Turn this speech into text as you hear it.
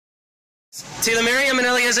Tila Miriam and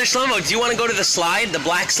Eliezer Shlomo, do you want to go to the slide, the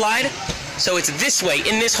black slide? So it's this way,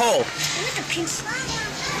 in this hole. Where's the pink slide?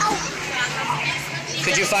 Oh.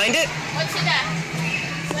 Could you find it? What's that?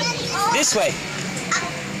 This way.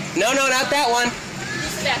 No, not that one.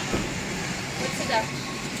 What's that?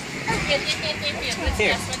 Нет.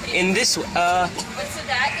 Here, in this, Вот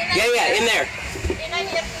сюда. yeah, in there. И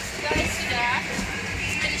наверх, сюда и сюда.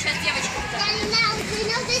 Смотри, сейчас девочка туда.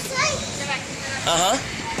 This way? Давай. Uh-huh.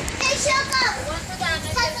 Hey, Shoko. Вот туда,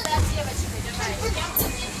 наверх, да, с девочкой. Давай.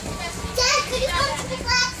 Dad, could you come to the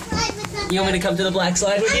black slide with us? You want me to come to the black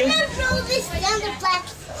slide with you? I'm gonna roll this down the black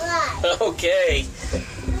slide. Okay.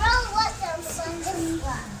 Roll what down the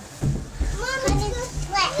slide? Mom, it's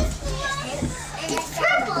black. It's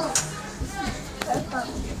purple.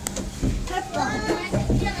 Purple.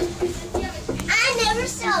 I never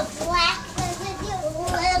saw black with you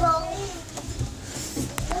little.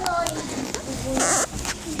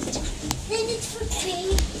 Then it's for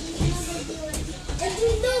babies. And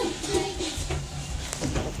you know babies.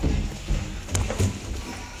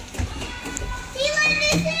 See what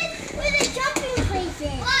this is? Where the jumping place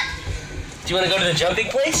is. What? Do you want to go to the jumping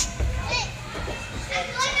place?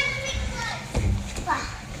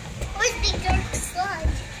 Where's the dark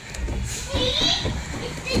slide? See?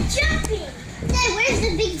 The jumping. Dad, where's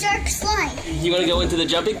the big dark slide? You want to go into the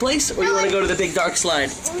jumping place, or you want to go to the big dark slide?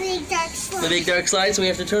 The big dark slide. The big dark slide, so we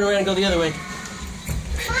have to turn around and go the other way.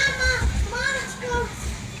 Mama, let's go.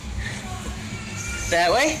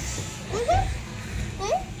 That way?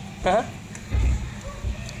 Uh-huh.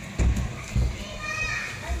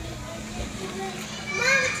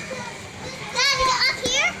 Mom, let's go. Dad, is it up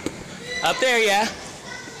here? Up there, yeah.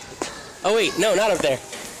 Oh wait, no, not up there.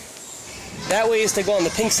 That way is to go on the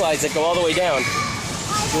pink slides that go all the way down. Do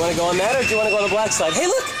you want to go on that, or do you want to go on the black slide? Hey,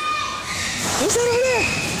 look! Who's that over there?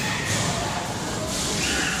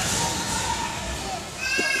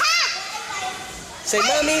 Say,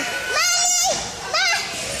 Mommy!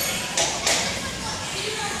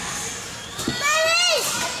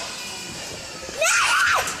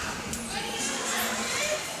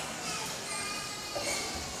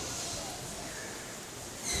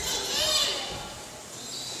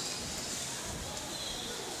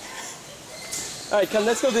 All right, come,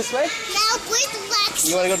 let's go this way. Now, where's the black slide?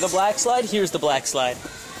 You want to go to the black slide? Here's the black slide. This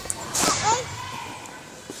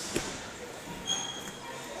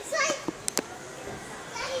way?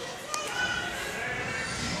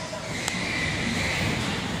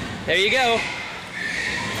 There you go.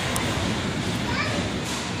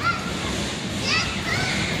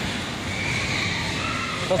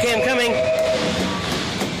 Okay, I'm coming.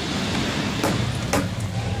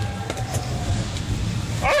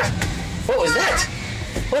 Ah! What was that?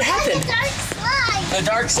 What happened? Dark slide. A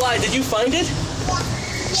dark slide. Did you find it?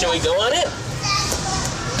 Shall we go on it?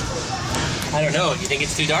 I don't know. You think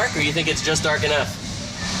it's too dark, or you think it's just dark enough?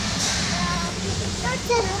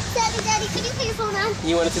 Daddy, could you put your phone on?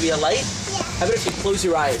 You want it to be a light? Yeah. How about if you close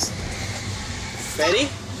your eyes? Ready?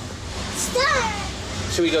 Start.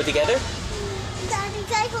 Should we go together? Daddy,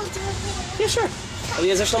 can I hold you? Yeah, sure.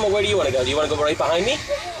 Eliezer Shlomo, where do you want to go? Do you want to go right behind me?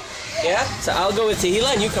 Yeah? So I'll go with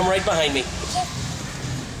Tehila, and you come right behind me.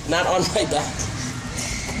 Not on my back.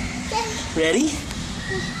 Ready?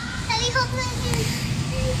 Daddy, hold my hand.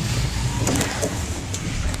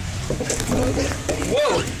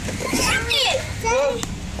 Whoa! Daddy.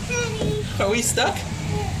 Are we stuck?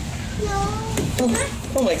 No.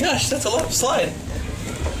 Oh my gosh, that's a lot of slide.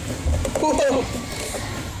 Whoa!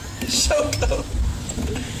 Shoko!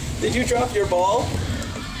 Did you drop your ball?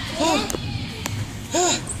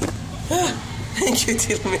 Thank you,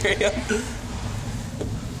 Tila Miriam.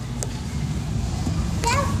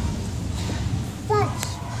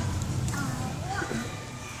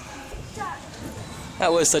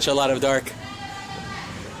 That was such a lot of dark.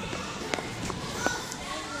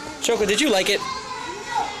 Shoko, did you like it?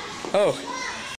 Oh.